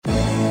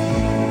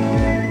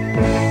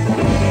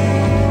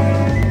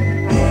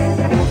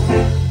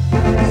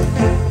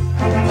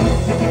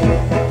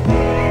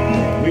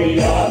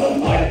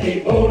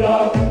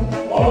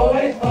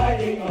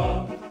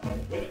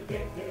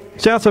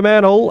South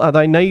Fremantle,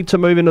 they need to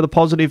move into the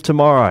positive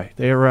tomorrow.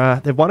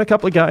 They've won a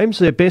couple of games.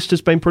 Their best has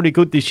been pretty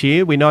good this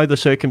year. We know the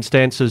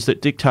circumstances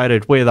that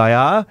dictated where they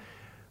are,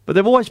 but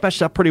they've always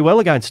matched up pretty well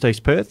against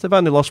East Perth. They've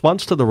only lost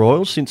once to the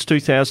Royals since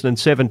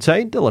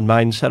 2017. Dylan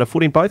Mayne's had a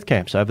foot in both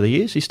camps over the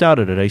years. He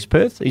started at East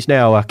Perth. He's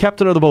now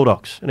captain of the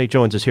Bulldogs, and he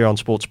joins us here on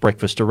Sports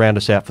Breakfast to round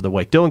us out for the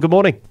week. Dylan, good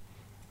morning.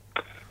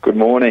 Good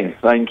morning.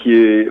 Thank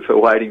you for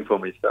waiting for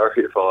me.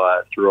 Sorry if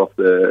I threw off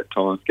the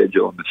time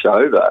schedule on the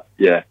show, but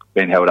yeah,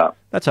 been held up.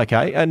 That's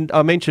okay. And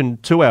I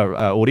mentioned to our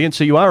audience,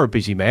 so you are a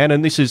busy man,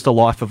 and this is the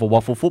life of a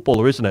waffle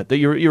footballer, isn't it? That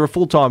you're a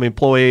full-time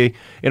employee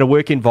in a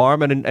work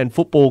environment, and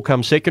football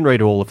comes secondary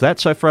to all of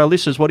that. So for our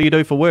listeners, what do you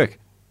do for work?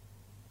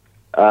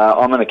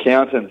 I'm an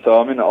accountant,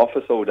 so I'm in the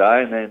office all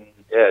day, and then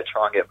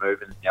try and get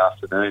moving in the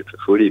afternoon for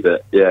footy.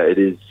 But yeah, it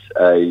is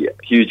a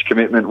huge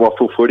commitment,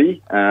 waffle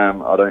footy.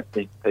 I don't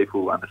think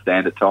people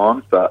understand at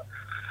times, but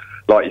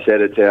like you said,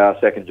 it's our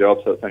second job,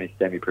 so it's only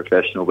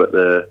semi-professional, but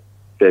the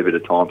fair bit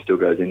of time still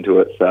goes into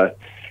it. So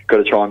got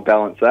to try and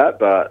balance that,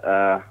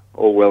 but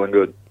all well and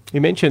good. You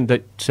mentioned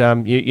that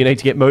you need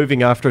to get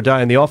moving after a day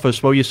in the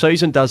office. Well, your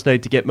season does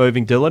need to get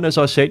moving, Dylan. As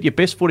I said, your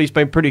best footy's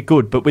been pretty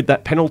good, but with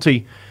that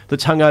penalty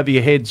that's hung over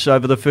your heads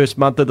over the first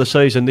month of the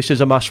season, this is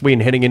a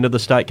must-win heading into the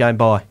state game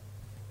bye.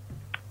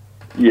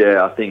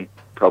 Yeah, I think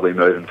probably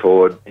moving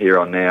forward here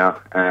on now,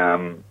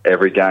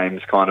 every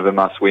game's kind of a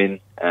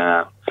must-win.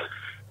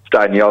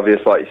 Stating the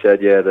obvious, like you said,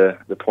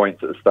 the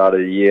points at the start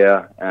of the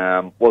year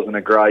wasn't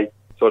a great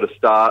sort of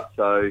start,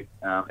 so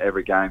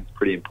every game's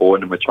pretty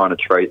important, and we're trying to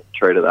treat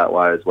it that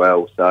way as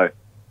well. So a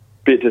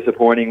bit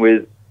disappointing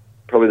with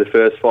probably the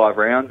first 5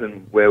 rounds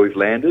and where we've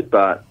landed,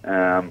 but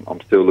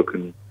I'm still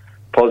looking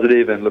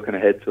positive and looking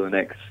ahead to the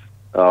next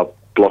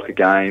block of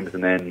games,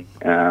 and then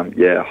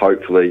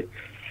hopefully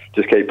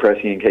just keep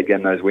pressing and keep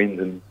getting those wins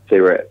and see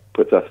where it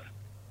puts us.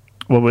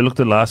 Well, we looked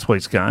at last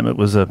week's game. It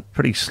was a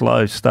pretty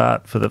slow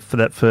start for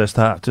that first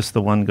half, just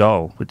the one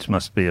goal, which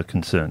must be a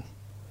concern.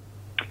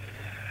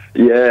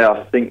 Yeah,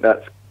 I think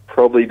that's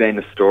probably been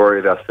the story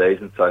of our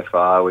season so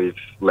far. We've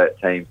let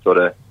teams sort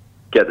of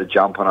get the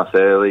jump on us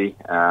early.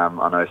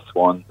 I know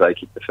Swans, they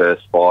kicked the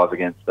first 5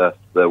 against us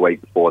the week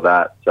before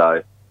that.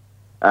 So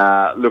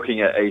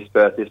looking at East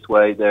Perth this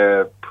week,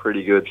 they're a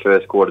pretty good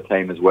first quarter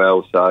team as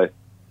well. So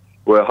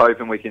we're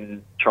hoping we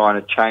can try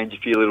and change a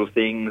few little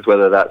things,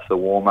 whether that's the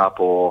warm-up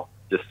or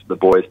just the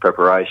boys'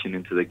 preparation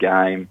into the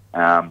game,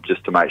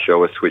 just to make sure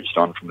we're switched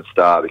on from the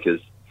start,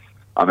 because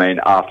I mean,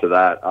 after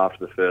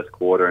the first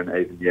quarter and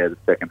even, the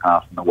second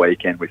half and the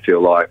weekend, we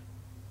feel like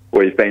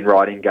we've been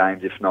right in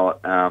games, if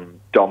not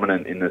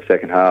dominant in the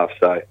second half.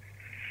 So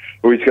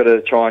we've just got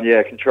to try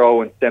and,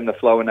 control and stem the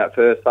flow in that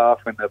first half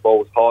when the ball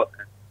was hot.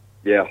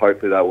 And,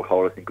 hopefully that will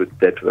hold us in good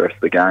stead for the rest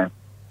of the game.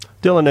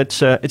 Dylan,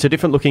 it's a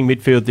different-looking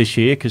midfield this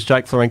year because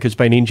Jake Florenca's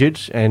been injured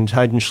and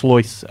Hayden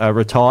Schleith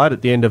retired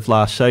at the end of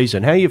last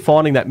season. How are you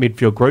finding that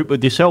midfield group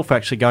with yourself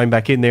actually going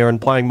back in there and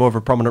playing more of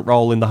a prominent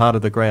role in the heart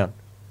of the ground?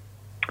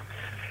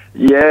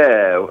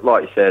 Yeah,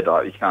 like you said,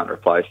 you can't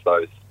replace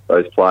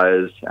those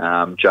players.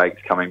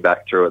 Jake's coming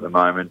back through at the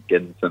moment,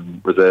 getting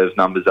some reserves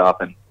numbers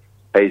up, and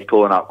he's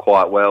pulling up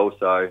quite well,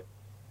 so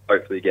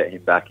hopefully get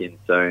him back in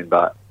soon.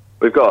 But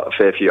we've got a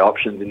fair few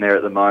options in there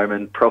at the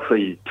moment,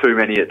 probably too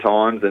many at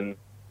times, and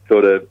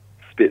sort of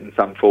spitting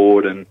some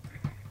forward,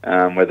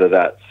 and whether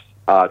that's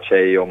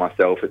Archie or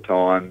myself at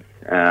times.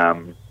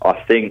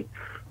 I think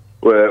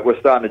we're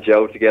starting to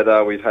gel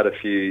together. We've had a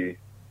few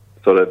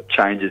sort of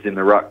changes in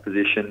the ruck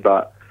position,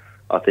 but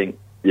I think,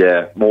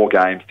 more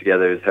games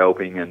together is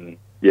helping. And,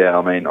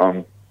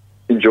 I'm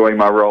enjoying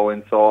my role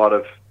inside.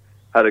 I've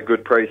had a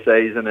good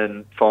pre-season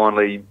and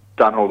finally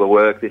done all the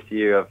work this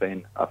year.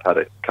 I've had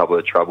a couple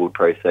of troubled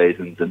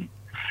pre-seasons and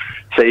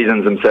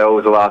seasons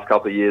themselves the last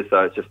couple of years,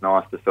 so it's just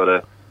nice to sort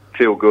of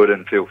feel good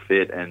and feel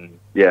fit and,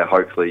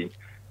 hopefully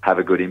have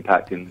a good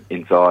impact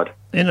inside.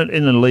 In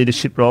a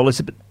leadership role, has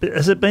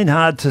it been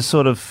hard to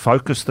sort of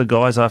focus the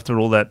guys after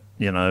all that,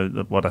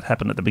 what had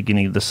happened at the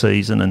beginning of the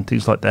season and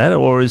things like that?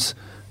 Or is,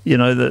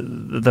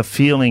 the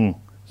feeling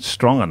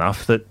strong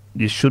enough that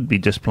you should be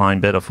just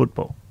playing better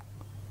football?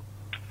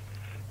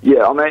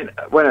 Yeah, I mean,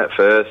 when it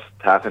first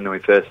happened and we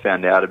first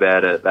found out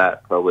about it,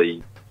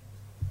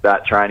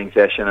 that training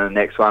session and the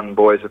next one,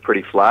 boys were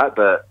pretty flat.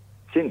 But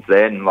since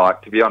then,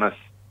 to be honest,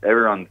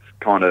 everyone's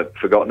kind of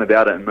forgotten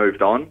about it and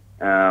moved on.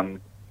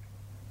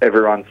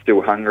 Everyone's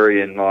still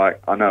hungry, and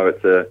I know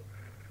it's a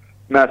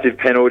massive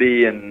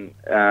penalty, and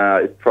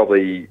it's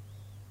probably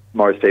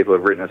most people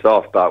have written us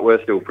off, but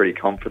we're still pretty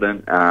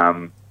confident,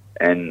 and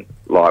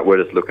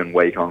we're just looking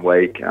week on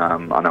week.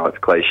 I know it's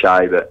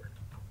cliche, but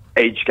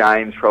each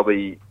game's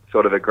probably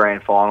sort of a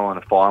grand final and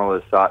a final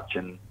as such,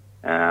 and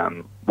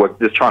we're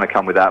just trying to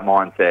come with that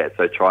mindset,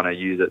 so trying to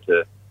use it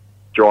to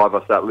drive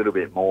us that little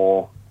bit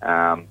more,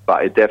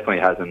 but it definitely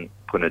hasn't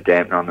put a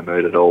dampener on the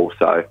mood at all.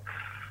 So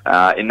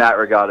in that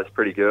regard, it's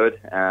pretty good.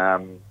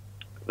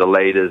 The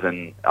leaders,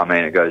 and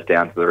it goes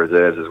down to the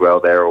reserves as well.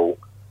 They're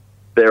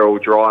all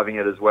driving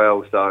it as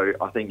well. So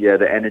I think,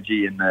 the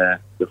energy and the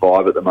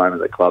vibe at the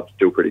moment at the club's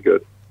still pretty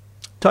good.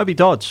 Toby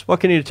Dodds, what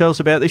can you tell us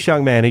about this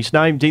young man? He's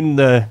named in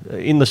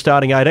the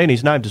starting 18.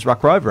 He's named as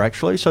ruck rover,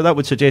 actually, so that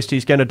would suggest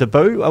he's going to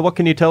debut. What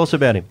can you tell us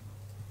about him?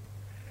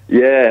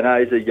 Yeah,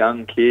 no, he's a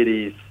young kid.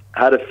 He's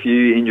had a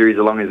few injuries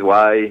along his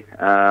way.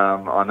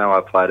 I know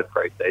I played a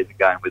pre-season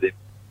game with him.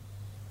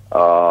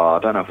 I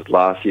don't know if it was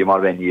last year, it might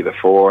have been the year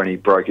before, and he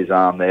broke his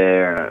arm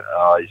there.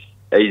 And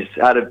he's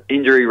had an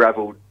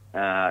injury-ravelled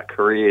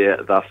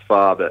career thus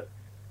far, but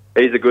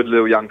he's a good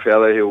little young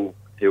fella.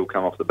 He'll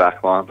come off the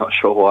back line. I'm not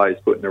sure why he's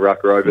put in the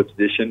ruck rover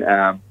position.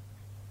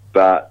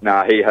 But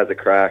no, he has a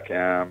crack.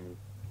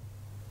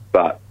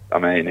 But I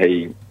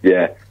mean,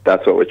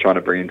 that's what we're trying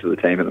to bring into the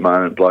team at the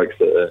moment. Blokes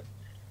that are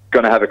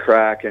going to have a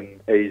crack, and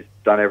he's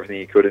done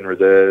everything he could in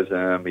reserves.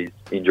 He's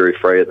injury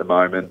free at the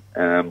moment.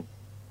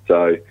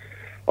 So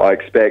I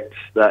expect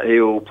that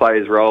he'll play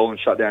his role and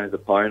shut down his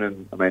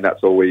opponent. I mean,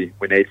 that's all we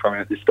need from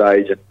him at this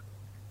stage.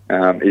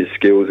 And his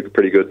skills are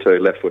pretty good too,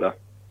 left footer.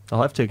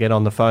 I'll have to get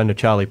on the phone to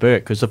Charlie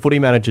Burke because the footy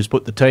manager's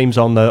put the teams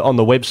on the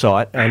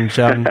website, and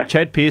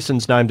Chad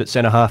Pearson's named at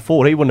centre-half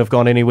forward. He wouldn't have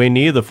gone anywhere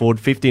near the forward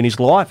 50 in his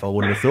life, I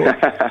wouldn't have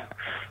thought.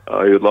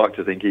 Oh, you'd like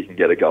to think he can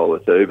get a goal or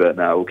two, but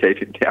no, we'll keep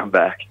him down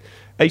back.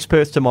 East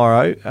Perth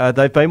tomorrow.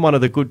 They've been one of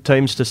the good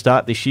teams to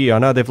start this year. I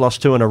know they've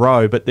lost 2 in a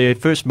row, but their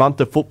first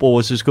month of football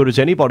was as good as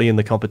anybody in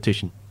the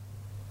competition.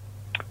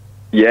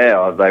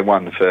 Yeah, they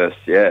won the first,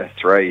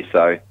 3.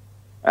 So,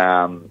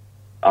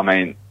 I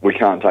mean, we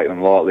can't take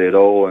them lightly at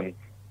all, and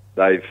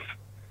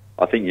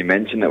I think you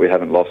mentioned that we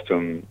haven't lost to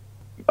them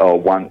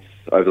once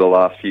over the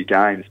last few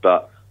games,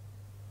 but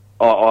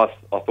I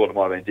thought it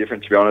might have been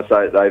different, to be honest.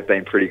 They've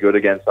been pretty good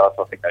against us.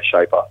 I think they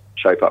shape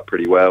up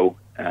pretty well.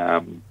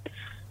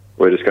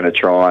 We're just going to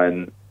try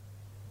and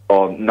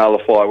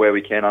nullify where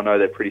we can. I know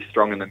they're pretty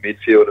strong in the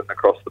midfield and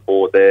across the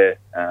board there.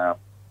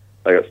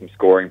 They got some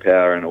scoring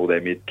power and all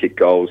their mid-kick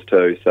goals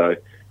too. So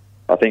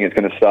I think it's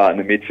going to start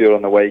in the midfield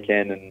on the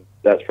weekend, and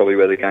that's probably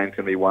where the game's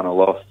going to be won or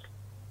lost.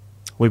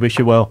 We wish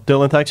you well.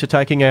 Dylan, thanks for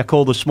taking our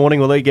call this morning.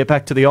 We'll let you get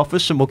back to the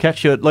office, and we'll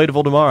catch you at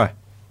Leederville tomorrow.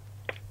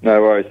 No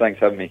worries. Thanks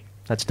for having me.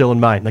 That's Dylan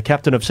Main, the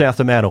captain of South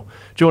Fremantle,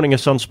 joining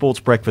us on Sports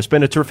Breakfast.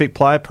 Been a terrific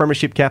player,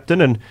 premiership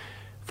captain and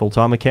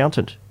full-time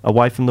accountant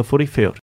away from the footy field.